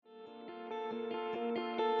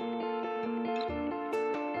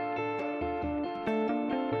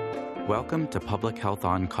Welcome to Public Health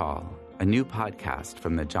on Call, a new podcast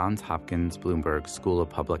from the Johns Hopkins Bloomberg School of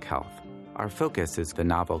Public Health. Our focus is the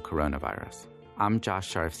novel coronavirus. I'm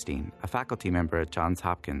Josh Sharfstein, a faculty member at Johns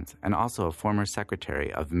Hopkins and also a former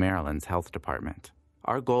secretary of Maryland's Health Department.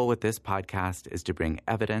 Our goal with this podcast is to bring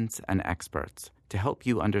evidence and experts to help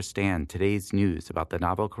you understand today's news about the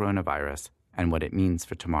novel coronavirus and what it means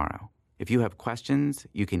for tomorrow. If you have questions,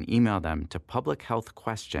 you can email them to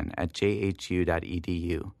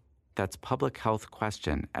publichealthquestion@jhu.edu. That's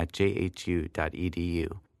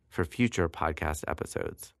publichealthquestion@jhu.edu for future podcast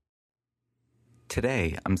episodes.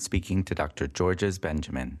 Today, I'm speaking to Dr. Georges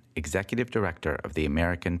Benjamin, Executive Director of the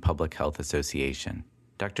American Public Health Association.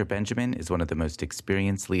 Dr. Benjamin is one of the most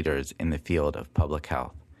experienced leaders in the field of public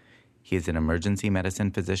health. He is an emergency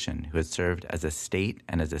medicine physician who has served as a state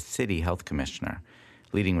and as a city health commissioner,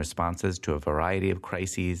 leading responses to a variety of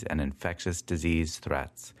crises and infectious disease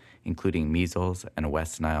threats, including measles and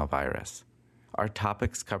West Nile virus. Our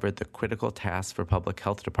topics covered the critical tasks for public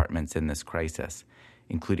health departments in this crisis,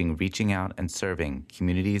 including reaching out and serving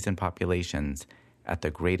communities and populations at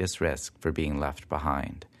the greatest risk for being left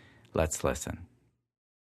behind. Let's listen.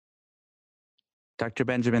 Dr.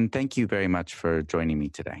 Benjamin, thank you very much for joining me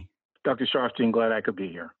today. Dr. Sharfstein, glad I could be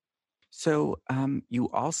here. So you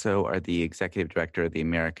also are the executive director of the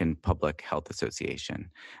American Public Health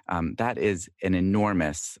Association. That is an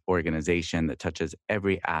enormous organization that touches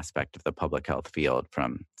every aspect of the public health field,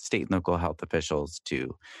 from state and local health officials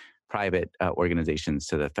to private organizations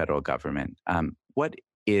to the federal government. What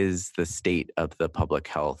is the state of the public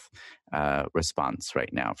health response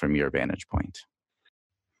right now from your vantage point?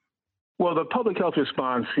 Well, the public health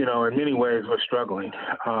response, in many ways we're struggling,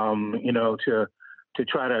 to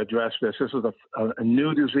try to address this. This is a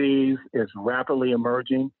new disease. It's rapidly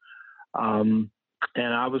emerging. And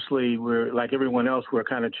obviously, we're like everyone else, we're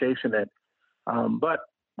kind of chasing it. But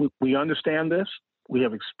we understand this. We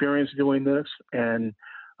have experience doing this. And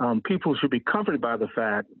people should be comforted by the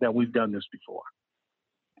fact that we've done this before.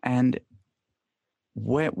 And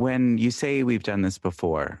when you say we've done this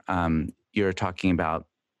before, you're talking about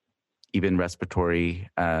even respiratory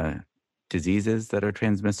diseases that are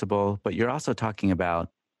transmissible, but you're also talking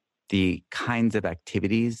about the kinds of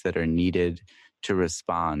activities that are needed to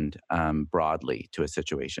respond broadly to a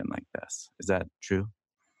situation like this. Is that true?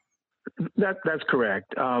 That's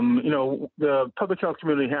correct. The public health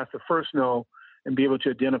community has to first know and be able to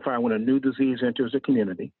identify when a new disease enters the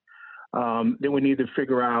community. Then we need to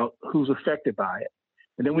figure out who's affected by it.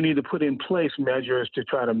 And then we need to put in place measures to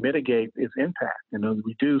try to mitigate its impact,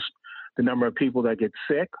 reduce the number of people that get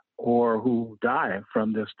sick or who die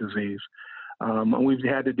from this disease. And we've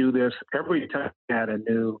had to do this every time we had a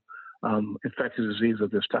new infectious disease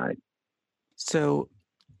of this type. So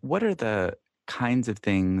what are the kinds of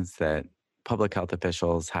things that public health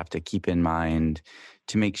officials have to keep in mind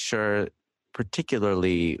to make sure,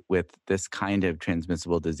 particularly with this kind of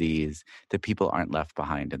transmissible disease, that people aren't left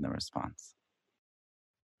behind in the response?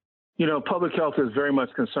 Public health is very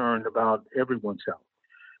much concerned about everyone's health.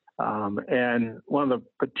 And one of the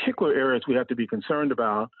particular areas we have to be concerned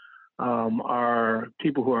about are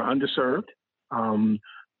people who are underserved,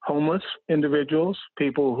 homeless individuals,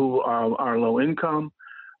 people who are low income,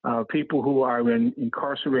 people who are in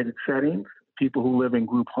incarcerated settings, people who live in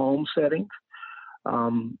group home settings,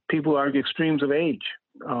 people who are at extremes of age,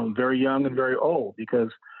 very young and very old,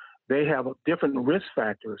 because they have different risk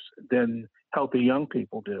factors than healthy young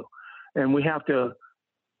people do. And we have to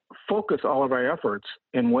focus all of our efforts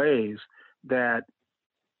in ways that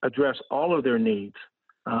address all of their needs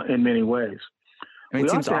in many ways. It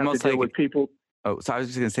seems almost like with people. Oh, so I was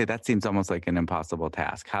just going to say that seems almost like an impossible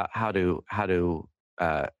task. How do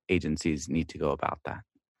agencies need to go about that?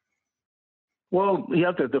 Well,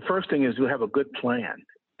 the first thing is to have a good plan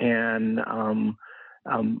and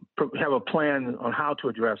have a plan on how to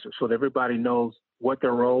address it so that everybody knows what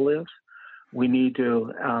their role is. We need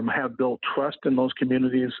to have built trust in those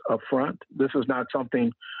communities up front. This is not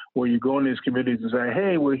something where you go in these communities and say,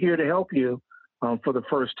 hey, we're here to help you for the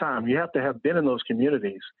first time. You have to have been in those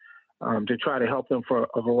communities to try to help them for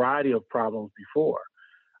a variety of problems before.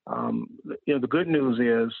 The good news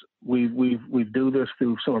is we do this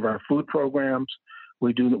through some of our food programs.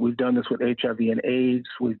 We've done this with HIV and AIDS.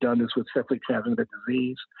 We've done this with sexually transmitted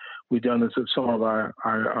disease. We've done this with some of our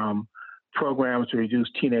programs to reduce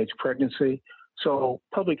teenage pregnancy. So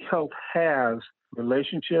public health has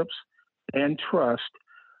relationships and trust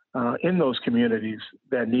in those communities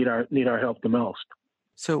that need our help the most.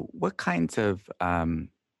 So what kinds of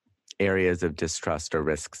areas of distrust or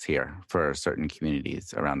risks here for certain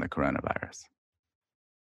communities around the coronavirus?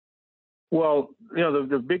 Well,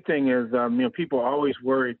 the big thing is, people are always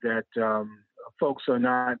worried that folks are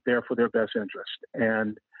not there for their best interest,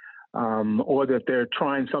 and or that they're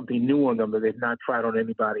trying something new on them that they've not tried on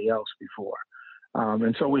anybody else before.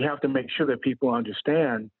 And so we have to make sure that people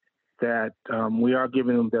understand that we are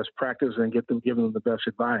giving them best practice and giving them the best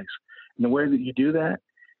advice. And the way that you do that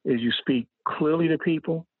is you speak clearly to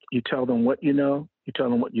people. You tell them what you know. You tell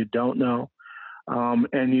them what you don't know.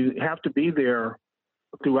 And you have to be there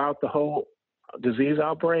throughout the whole disease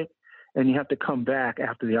outbreak, and you have to come back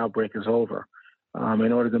after the outbreak is over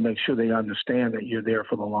in order to make sure they understand that you're there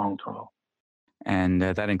for the long term. And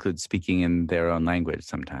that includes speaking in their own language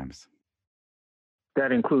sometimes.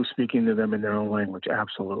 That includes speaking to them in their own language,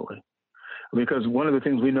 absolutely. Because one of the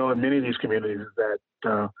things we know in many of these communities is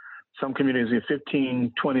that some communities in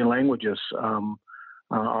 15, 20 languages are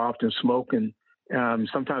often spoken,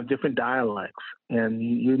 sometimes different dialects. And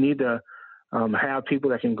you need to have people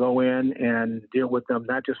that can go in and deal with them,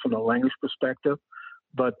 not just from a language perspective,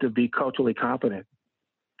 but to be culturally competent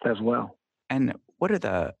as well. And what are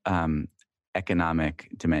the economic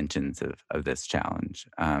dimensions of this challenge?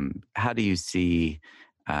 How do you see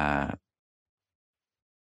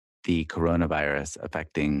the coronavirus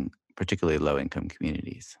affecting particularly low-income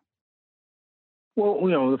communities? Well,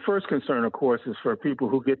 the first concern, of course, is for people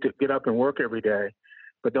who get up and work every day,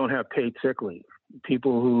 but don't have paid sick leave.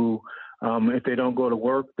 People who, if they don't go to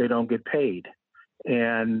work, they don't get paid.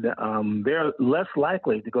 And they're less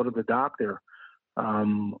likely to go to the doctor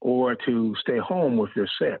or to stay home if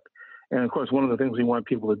they're sick. And, of course, one of the things we want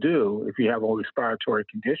people to do, if you have a respiratory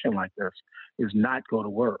condition like this, is not go to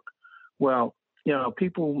work. Well,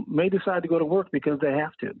 people may decide to go to work because they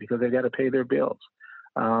have to, because they got to pay their bills.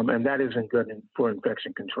 And that isn't good for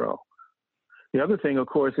infection control. The other thing, of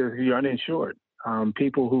course, is you're uninsured.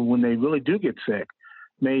 People who, when they really do get sick,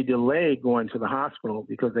 may delay going to the hospital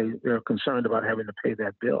because they're concerned about having to pay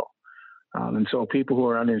that bill. And so people who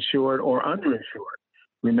are uninsured or underinsured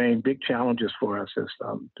remain big challenges for us as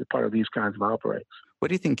part of these kinds of outbreaks. What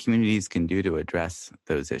do you think communities can do to address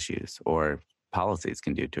those issues, or policies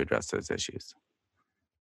can do to address those issues?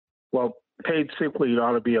 Well, paid sick leave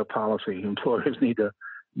ought to be a policy. Employers need to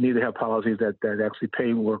have policies that actually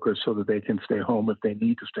pay workers so that they can stay home if they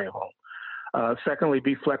need to stay home. Secondly,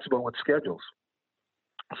 be flexible with schedules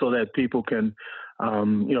so that people can,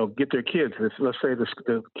 get their kids. Let's say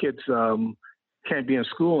the kids can't be in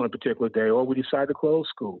school on a particular day, or we decide to close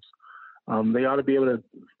schools. They ought to be able to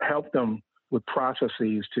help them with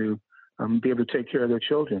processes to be able to take care of their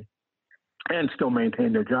children and still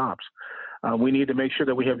maintain their jobs. We need to make sure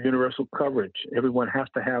that we have universal coverage. Everyone has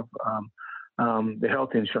to have the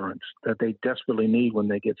health insurance that they desperately need when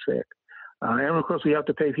they get sick. And, of course, we have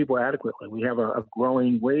to pay people adequately. We have a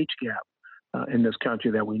growing wage gap in this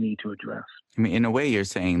country that we need to address. I mean, in a way, you're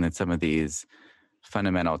saying that some of these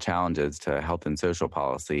fundamental challenges to health and social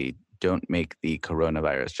policy don't make the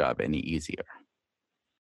coronavirus job any easier.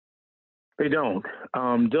 They don't.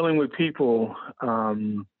 Dealing with people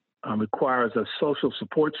requires a social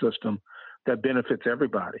support system that benefits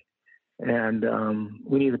everybody. And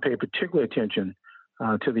we need to pay particular attention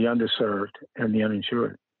to the underserved and the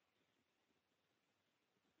uninsured.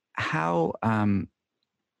 How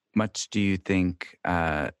much do you think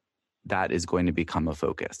that is going to become a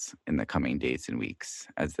focus in the coming days and weeks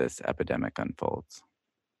as this epidemic unfolds?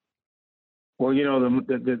 Well,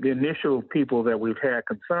 the initial people that we've had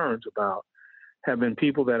concerns about have been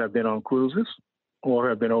people that have been on cruises or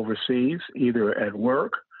have been overseas, either at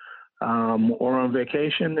work or on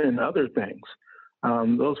vacation and other things.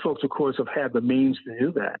 Those folks, of course, have had the means to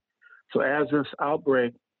do that. So as this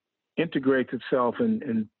outbreak integrates itself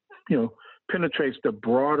and penetrates the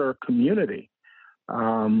broader community,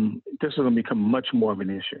 this is going to become much more of an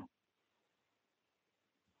issue.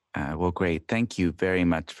 Well, great. Thank you very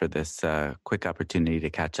much for this quick opportunity to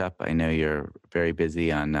catch up. I know you're very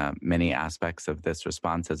busy on many aspects of this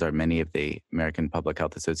response, as are many of the American Public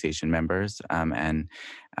Health Association members, and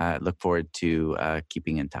look forward to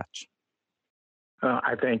keeping in touch.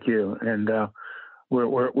 I thank you, and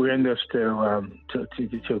we're in this to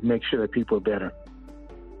make sure that people are better.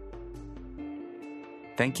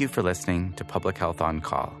 Thank you for listening to Public Health on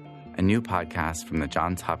Call, a new podcast from the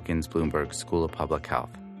Johns Hopkins Bloomberg School of Public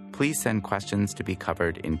Health. Please send questions to be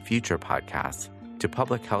covered in future podcasts to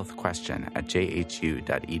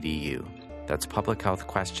publichealthquestion@jhu.edu. That's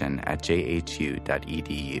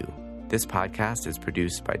publichealthquestion@jhu.edu. This podcast is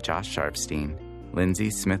produced by Josh Sharfstein,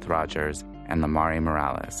 Lindsay Smith-Rogers, and Lamari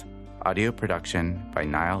Morales. Audio production by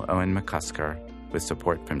Niall Owen McCusker with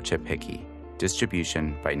support from Chip Hickey.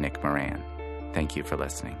 Distribution by Nick Moran. Thank you for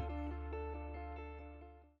listening.